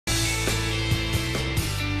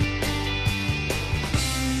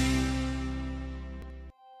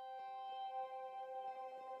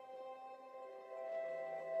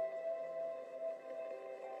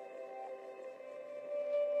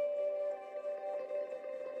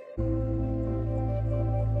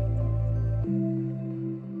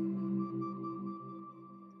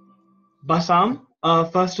Bassam,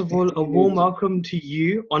 first of all, a warm Huge. welcome to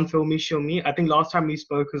you on Filme Shilmy. I think last time we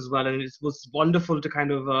spoke as well, and it was wonderful to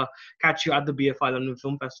kind of catch you at the BFI London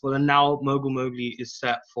Film Festival. And now Mogul Mowgli is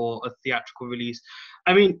set for a theatrical release.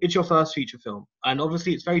 I mean, it's your first feature film, and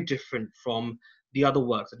obviously it's very different from the other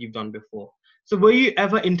works that you've done before. So, were you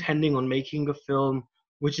ever intending on making a film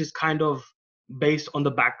which is kind of based on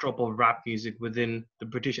the backdrop of rap music within the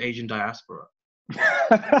British Asian diaspora?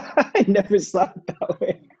 I never saw it that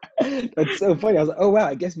way. That's so funny. I was like, oh wow,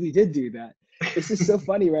 I guess we did do that. It's just so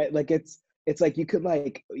funny, right? It's like you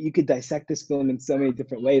could dissect this film in so many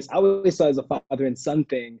different ways. I always saw it as a father and son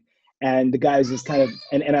thing, and the guy was just kind of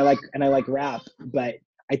and I like rap, but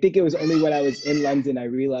I think it was only when I was in London I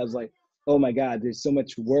realized like, oh my God, there's so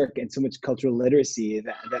much work and so much cultural literacy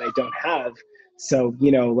that I don't have. So,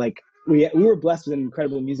 like we were blessed with an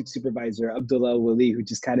incredible music supervisor, Abdullah Wali, who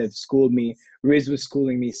just kind of schooled me. Riz was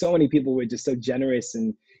schooling me. So many people were just so generous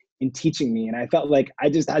and in teaching me. And I felt like I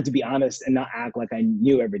just had to be honest and not act like I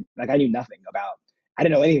knew like I knew nothing about, I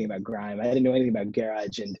didn't know anything about grime. I didn't know anything about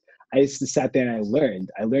garage. And I just sat there and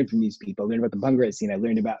I learned from these people. I learned about the Bhangra scene. I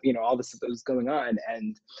learned about, all the stuff that was going on.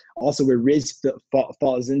 And also where Riz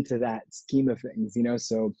falls into that scheme of things,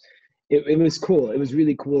 so it was cool. It was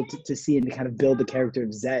really cool to see and to kind of build the character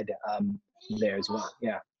of Zed there as well.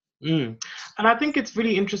 Yeah. Mm. And I think it's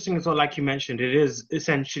really interesting as well, like you mentioned, it is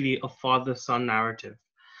essentially a father-son narrative,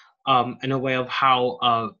 in a way of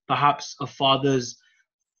how perhaps a father's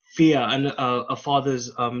fear and a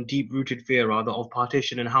father's deep-rooted fear, rather, of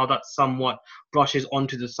partition, and how that somewhat brushes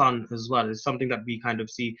onto the son as well, is something that we kind of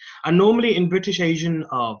see. And normally in British Asian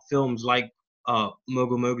films like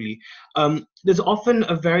Mogul Mowgli, there's often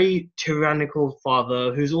a very tyrannical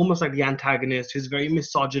father who's almost like the antagonist, who's very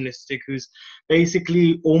misogynistic, who's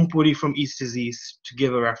basically Om Puri from East is East, to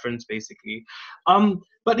give a reference, basically.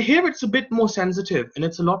 But here it's a bit more sensitive and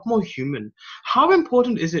it's a lot more human. How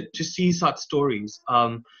important is it to see such stories,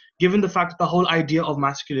 given the fact that the whole idea of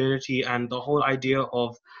masculinity and the whole idea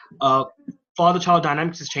of father-child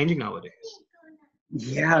dynamics is changing nowadays?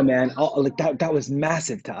 Yeah, man. Like that was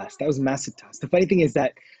massive to us. That was massive to us. The funny thing is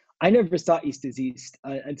that I never saw East is East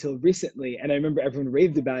until recently, and I remember everyone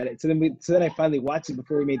raved about it. So then I finally watched it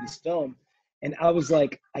before we made this film, and I was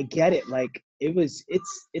like, I get it. Like it's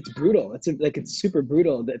brutal. It's super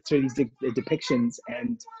brutal. That sort of these depictions,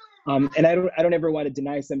 and I don't ever want to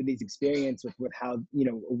deny somebody's experience with how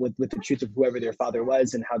with the truth of whoever their father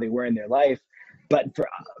was and how they were in their life. But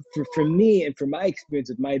for me and for my experience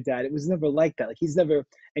with my dad, it was never like that. Like he's never,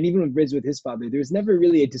 and even with Riz with his father, there was never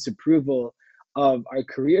really a disapproval of our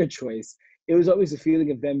career choice. It was always a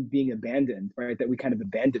feeling of them being abandoned, right? That we kind of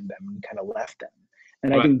abandoned them and kind of left them.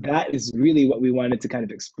 And I Right. think that is really what we wanted to kind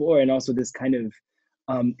of explore, and also this kind of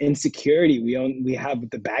insecurity we have with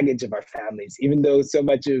the baggage of our families, even though so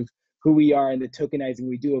much of who we are and the tokenizing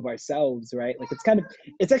we do of ourselves, right? Like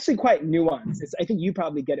it's actually quite nuanced. I think you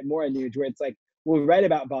probably get it more in Nuge, where it's like, we'll write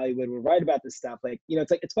about Bollywood, we'll write about this stuff. Like,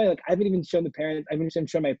 it's funny, like I haven't even shown my parents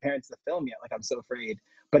the film yet. Like I'm so afraid.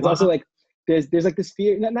 But it's also Wow. like there's like this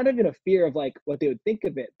fear, not even a fear of like what they would think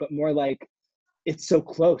of it, but more like it's so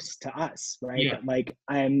close to us, right? Yeah. That like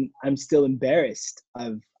I'm still embarrassed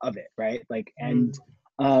of it, right? Like, and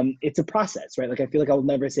Mm. it's a process, right? Like I feel like I'll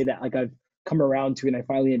never say that like I've come around to it and I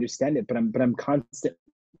finally understand it, but I'm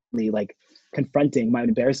constantly like confronting my own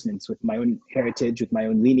embarrassments with my own heritage, with my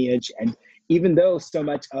own lineage. And even though so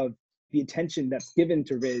much of the attention that's given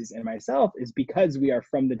to Riz and myself is because we are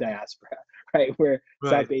from the diaspora, right? We're Right.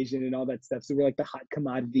 South Asian and all that stuff. So we're like the hot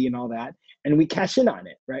commodity and all that. And we cash in on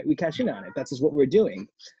it, right? We cash in on it. That's just what we're doing.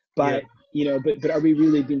 Yeah. But, but are we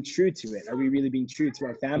really being true to it? Are we really being true to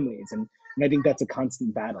our families? And I think that's a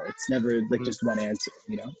constant battle. It's never like Mm. just one answer.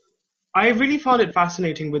 I really found it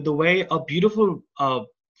fascinating with the way a beautiful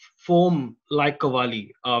form like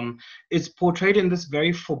Qawwali is portrayed in this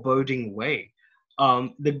very foreboding way.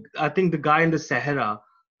 I think the guy in the Sahara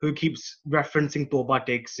who keeps referencing Toba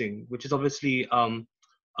Tek Singh, which was obviously I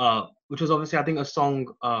think a song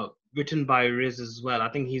written by Riz as well. I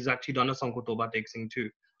think he's actually done a song called Toba Tek Singh too,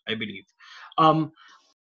 I believe. Um,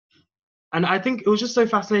 and I think it was just so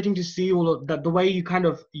fascinating to see all of that, the way you kind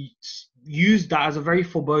of used that as a very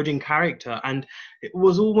foreboding character, and he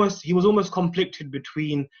was almost conflicted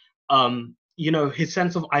between his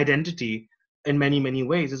sense of identity in many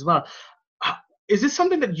ways as well. Is this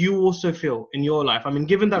something that you also feel in your life? I mean,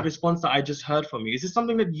 given that response that I just heard from you, is this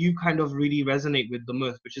something that you kind of really resonate with the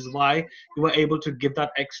most, which is why you were able to give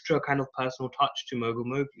that extra kind of personal touch to Mogul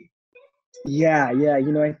Mowgli? Yeah.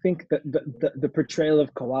 I think the portrayal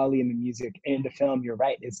of Kawali in the music in the film, you're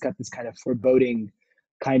right. It's got this kind of foreboding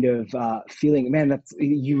kind of feeling. Man,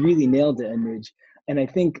 you really nailed it, Image. And I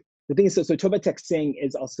think the thing is, so Toba Tek Singh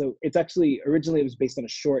is also, it's actually, originally it was based on a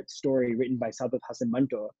short story written by Sadat Hassan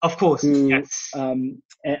Manto, Of course, who, yes.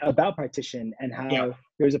 about partition, and Yeah, how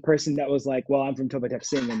there was a person that was like, well, I'm from Toba Tek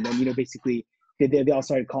Singh. And then, basically they all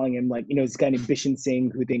started calling him like, this guy named Bishan Singh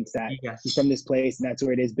who thinks that he's yes. from this place and that's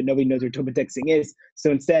where it is, but nobody knows where Toba Tek Singh is. So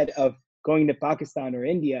instead of going to Pakistan or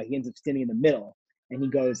India, he ends up standing in the middle and he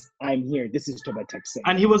goes, I'm here. This is Toba Tek Singh.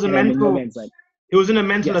 And he was a And then no mental, man's like, he was in a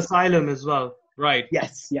mental yes, asylum as well, right?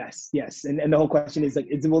 yes. And the whole question is like,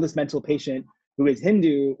 will this mental patient who is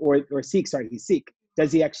Hindu or Sikh, sorry, he's Sikh,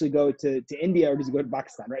 does he actually go to India or does he go to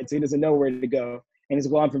Pakistan, right? So he doesn't know where to go. And he's,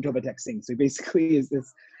 well, I'm from Toba Tek Singh. So basically is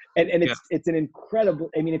this, and Yeah. it's an incredible,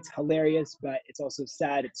 I mean, it's hilarious, but it's also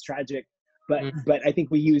sad, it's tragic. But Mm. I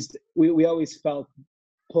think we always felt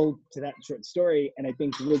pulled to that short story. And I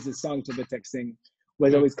think Riz's song Toba Tek Singh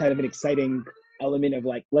was Mm. always kind of an exciting element of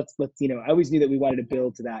like, let's, I always knew that we wanted to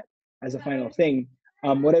build to that as a final thing.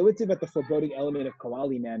 What I would say about the foreboding element of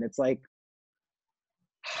Qawwali, man, it's like,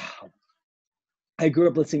 I grew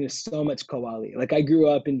up listening to so much Qawwali. Like I grew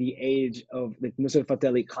up in the age of like Nusrat Fateh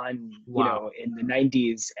Ali Khan, Wow. in the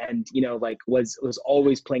 90s, and like was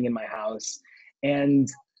always playing in my house. And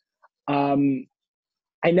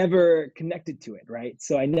I never connected to it, right?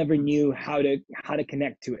 So I never knew how to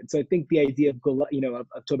connect to it. So I think the idea of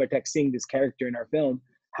of Toba Tek Singh, this character in our film,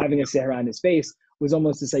 having a Sehra in his face, was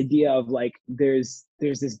almost this idea of like there's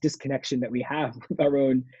this disconnection that we have with our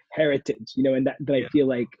own heritage, and that I Yeah. feel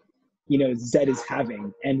like Zed is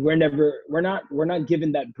having, and we're not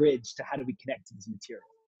given that bridge to how do we connect to this material.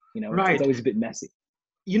 It's Right. always a bit messy.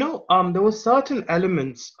 There were certain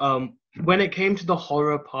elements when it came to the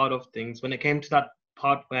horror part of things, when it came to that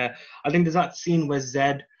part where I think there's that scene where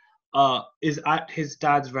Zed is at his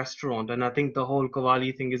dad's restaurant, and I think the whole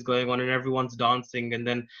Qawwali thing is going on and everyone's dancing, and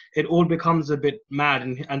then it all becomes a bit mad,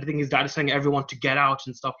 and I think his dad is telling everyone to get out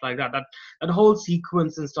and stuff like that. That whole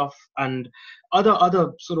sequence and stuff, and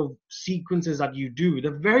other sort of sequences that you do,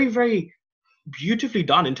 they're very, very beautifully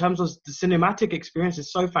done in terms of the cinematic experience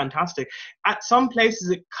is so fantastic. At some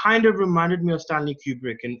places, it kind of reminded me of Stanley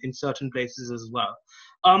Kubrick in certain places as well.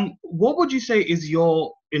 What would you say is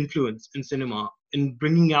your influence in cinema in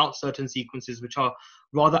bringing out certain sequences which are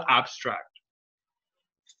rather abstract?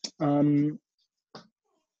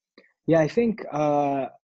 Yeah, I think I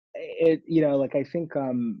think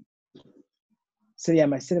so yeah,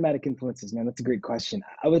 my cinematic influences, man, that's a great question.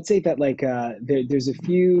 I would say that like there's a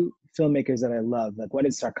few filmmakers that I love. Like one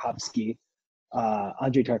is Tarkovsky,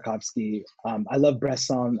 Andrei Tarkovsky. I love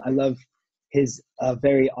Bresson. I love his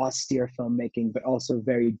very austere filmmaking, but also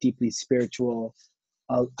very deeply spiritual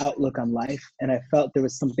outlook on life. And I felt there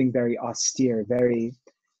was something very austere, very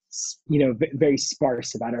very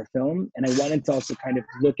sparse about our film. And I wanted to also kind of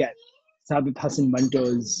look at Sabat Hassan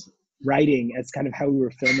Manto's writing as kind of how we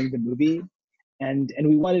were filming the movie, and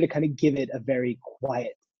we wanted to kind of give it a very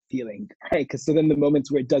quiet feeling, right? Because so then the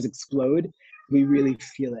moments where it does explode, we really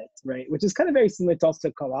feel it, right? Which is kind of very similar to also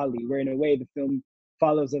Qawwali, where in a way the film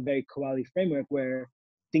follows a very Qawwali framework where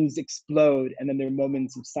things explode and then there are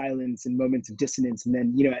moments of silence and moments of dissonance, and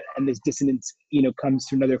then and this dissonance comes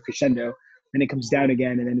to another crescendo, and it comes down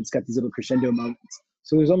again, and then it's got these little crescendo moments.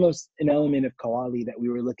 So there's almost an element of Qawwali that we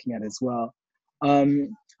were looking at as well.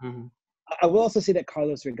 Mm-hmm. I will also say that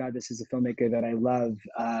Carlos Regadas is a filmmaker that I love.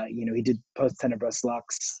 He did Post Tenebras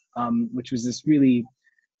Lux, which was this really,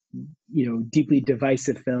 deeply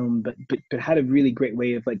divisive film, but had a really great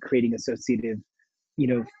way of like creating associative,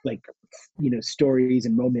 stories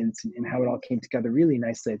and moments, and how it all came together really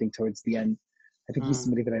nicely. I think towards the end, I think he's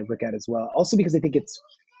somebody that I look at as well. Also because I think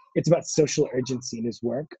it's about social urgency in his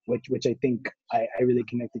work, which I think I really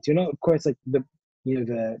connected to. And of course, like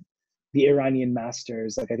the Iranian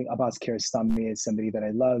masters, like I think Abbas Kiarostami is somebody that I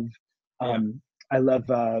love. I love,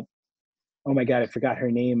 oh my God, I forgot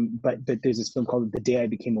her name, but there's this film called The Day I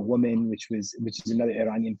Became a Woman, which is another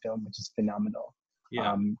Iranian film, which is phenomenal.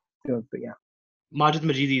 Yeah. But yeah. Majid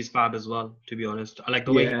Majidi is fab as well, to be honest. I like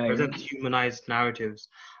the way he presents humanized narratives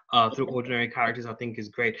through ordinary characters, I think is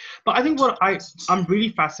great. But I think what I'm really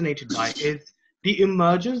fascinated by is the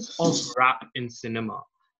emergence of rap in cinema.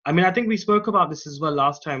 I mean, I think we spoke about this as well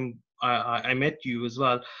last time I met you as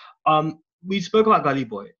well. We spoke about Gully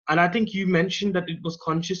Boy, and I think you mentioned that it was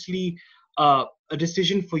consciously a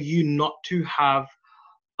decision for you not to have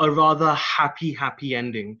a rather happy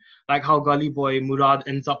ending, like how Gully Boy Murad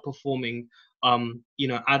ends up performing at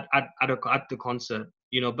the concert,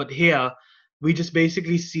 but here we just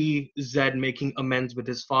basically see Zed making amends with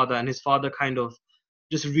his father, and his father kind of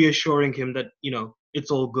just reassuring him that it's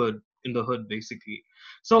all good in the hood, basically.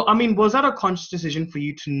 So I mean, was that a conscious decision for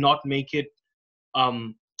you to not make it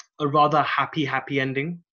a rather happy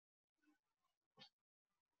ending?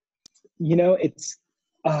 you know,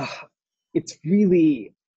 uh it's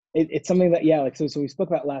really it's something that, yeah, like, so we spoke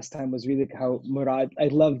about last time was really how Murad, I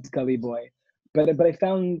loved Gully Boy, but I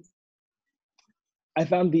found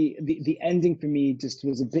the ending for me just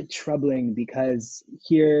was a bit troubling, because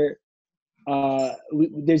here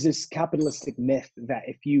there's this capitalistic myth that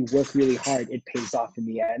if you work really hard, it pays off in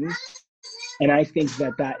the end. And I think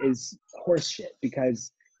that that is horseshit,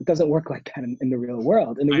 because it doesn't work like that in the real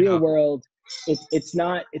world. In the I real know. world, it's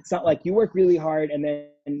not like you work really hard and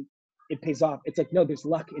then it pays off. It's like, no, there's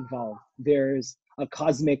luck involved. There's a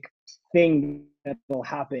cosmic thing that'll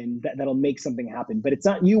happen that'll make something happen. But it's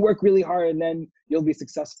not you work really hard and then you'll be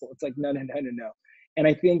successful. It's like, no, no, no, no, no. And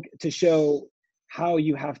I think to show how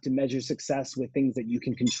you have to measure success with things that you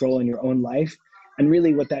can control in your own life. And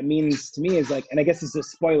really what that means to me is like, and I guess this is a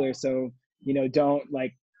spoiler, so don't,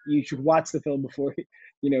 like, you should watch the film before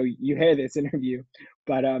you hear this interview.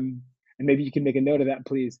 But and maybe you can make a note of that,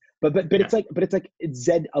 please. But Yeah. it's like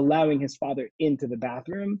Zed allowing his father into the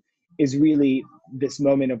bathroom is really this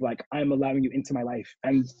moment of like, I'm allowing you into my life,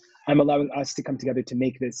 and I'm allowing us to come together to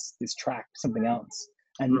make this track something else,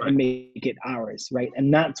 Right. and make it ours, right?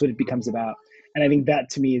 And that's what it becomes about. And I think that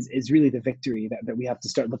to me is really the victory that we have to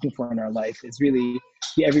start looking for in our life. Is really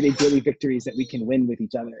the everyday daily victories that we can win with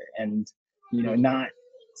each other, and not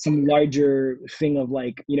some larger thing of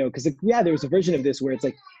like, because like, yeah, there was a version of this where it's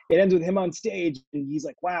like it ends with him on stage and he's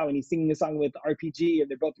like, wow, and he's singing a song with RPG and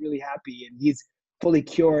they're both really happy and he's fully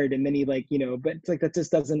cured, and then he, like, but it's like that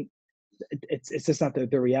just doesn't, it's just not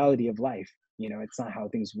the reality of life. It's not how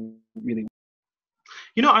things really.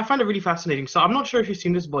 I find it really fascinating. So I'm not sure if you've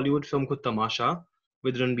seen this Bollywood film called Tamasha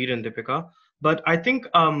with Ranbir and Deepika, but I think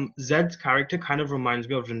Zed's character kind of reminds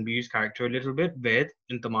me of Ranbir's character a little bit, Ved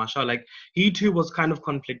in Tamasha. Like he too was kind of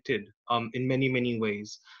conflicted in many, many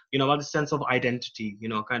ways, about the sense of identity,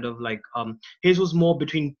 kind of like his was more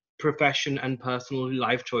between profession and personal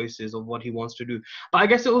life choices of what he wants to do. But I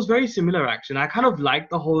guess it was very similar actually. And I kind of like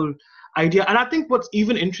the whole idea. And I think what's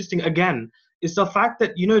even interesting again is the fact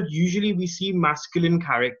that usually we see masculine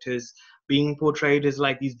characters being portrayed as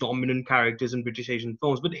like these dominant characters in British Asian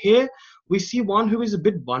films, but here we see one who is a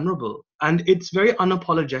bit vulnerable, and it's very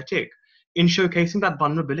unapologetic in showcasing that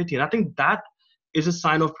vulnerability, and I think that is a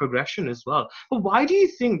sign of progression as well. But why do you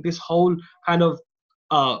think this whole kind of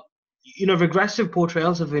uh regressive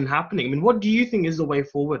portrayals have been happening? I mean, what do you think is the way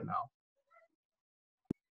forward now?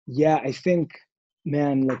 Yeah, I think,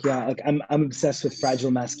 man, like, yeah, like I'm obsessed with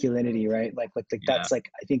fragile masculinity, right? Like Yeah. that's like,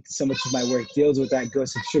 I think so much of my work deals with that.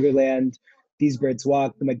 Ghost of Sugarland, These Birds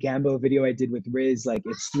Walk, the Magambo video I did with Riz, like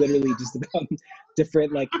it's literally just about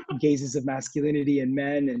different like gazes of masculinity in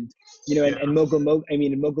men, and Yeah. and Mogul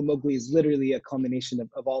Mowgli is literally a culmination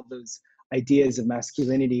of all those ideas of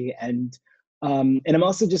masculinity, and I'm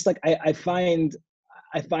also just like, I find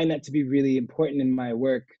that to be really important in my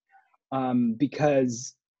work,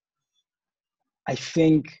 because I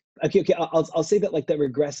think, okay, I'll say that, like, that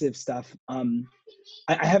regressive stuff.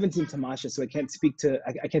 I haven't seen Tamasha, so I can't speak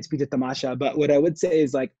to Tamasha. But what I would say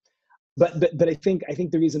is like, but I think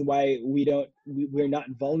the reason why we're not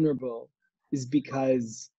vulnerable is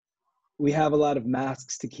because we have a lot of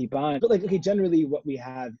masks to keep on. But like, okay, generally what we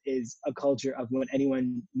have is a culture of when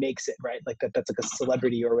anyone makes it, right? Like that's like a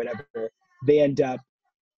celebrity or whatever, they end up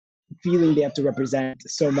feeling they have to represent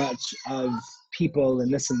so much of people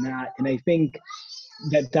and this and that. And I think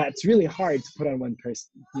that's really hard to put on one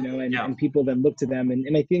person, Yeah. and people then look to them.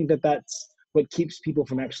 And I think that's what keeps people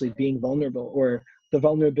from actually being vulnerable, or the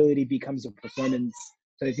vulnerability becomes a performance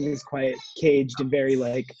that I think is quite caged and very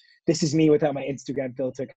like, this is me without my Instagram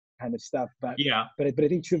filter kind of stuff. But, Yeah. but I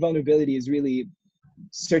think true vulnerability is really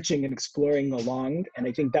searching and exploring along. And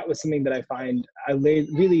I think that was something that I find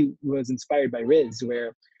really was inspired by Riz,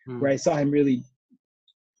 where Mm. I saw him really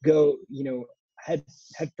go, head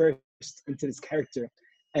first into this character,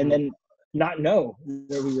 and Mm. then not know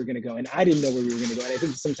where we were going to go, and I didn't know where we were going to go. And I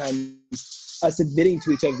think sometimes us admitting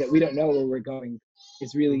to each other that we don't know where we're going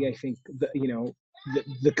is really, I think,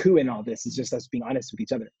 the coup in all this is just us being honest with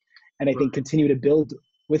each other. And I think Right. continue to build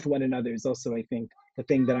with one another is also, I think, the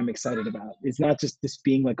thing that I'm excited about. It's not just this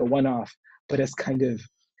being like a one-off, but us kind of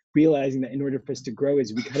realizing that in order for us to grow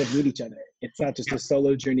is we kind of need each other. It's not just Yeah. a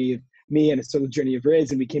solo journey of me and a solo journey of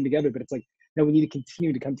Riz and we came together, but it's like, no, we need to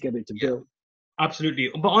continue to come together to Yeah. build. Absolutely.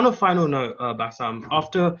 But on a final note, Bassam,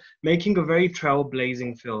 after making a very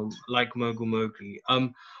trailblazing film like Mogul Mowgli,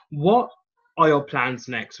 what are your plans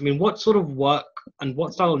next? I mean, what sort of work and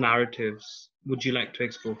what style of narratives would you like to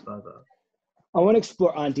explore further? I want to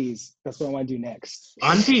explore aunties. That's what I want to do next.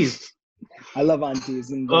 Aunties. I love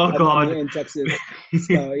aunties, and like Oh I'm here God. in Texas,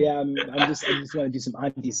 so yeah, I just want to do some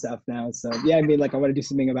auntie stuff now. So yeah, I mean, like I want to do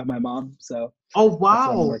something about my mom, so Oh that's what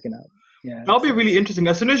I'm wow. working on. Yeah, That'll be so really interesting.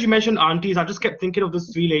 As soon as you mentioned aunties, I just kept thinking of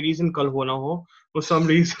those three ladies in Kal Ho Na Ho for some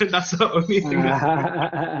reason. That's the only thing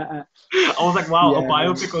that I was like, wow, a yeah.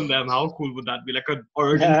 biopic on them. How cool would that be? Like an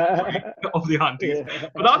origin story of the aunties.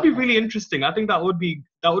 But that would be really interesting. I think that would be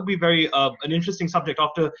very an interesting subject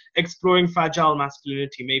after exploring fragile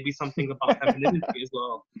masculinity. Maybe something about femininity as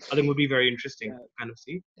well. I think would be very interesting Yeah, to kind of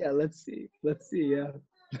see. yeah. Let's see. Yeah.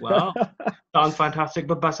 Wow. Sounds fantastic.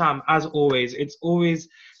 But Bassam, as always, it's always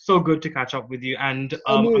so good to catch up with you. And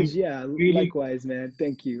I'm Anuj, yeah, really likewise, man.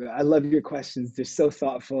 Thank you. I love your questions. They're so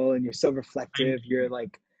thoughtful and you're so thank reflective. You're you.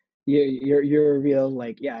 like, you're a real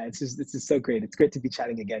like, yeah. It's just so great. It's great to be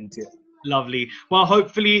chatting again too. Lovely. Well,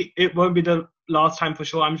 hopefully it won't be the last time for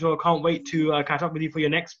sure. I'm sure. I can't wait to catch up with you for your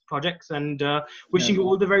next projects and Yeah. wishing you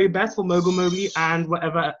all the very best for Mogul Mowgli and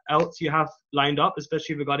whatever else you have lined up,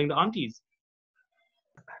 especially regarding the aunties.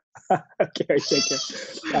 Okay, take care.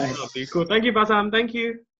 Bye. Lovely. Cool. Thank you, Bassam. Thank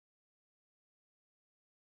you.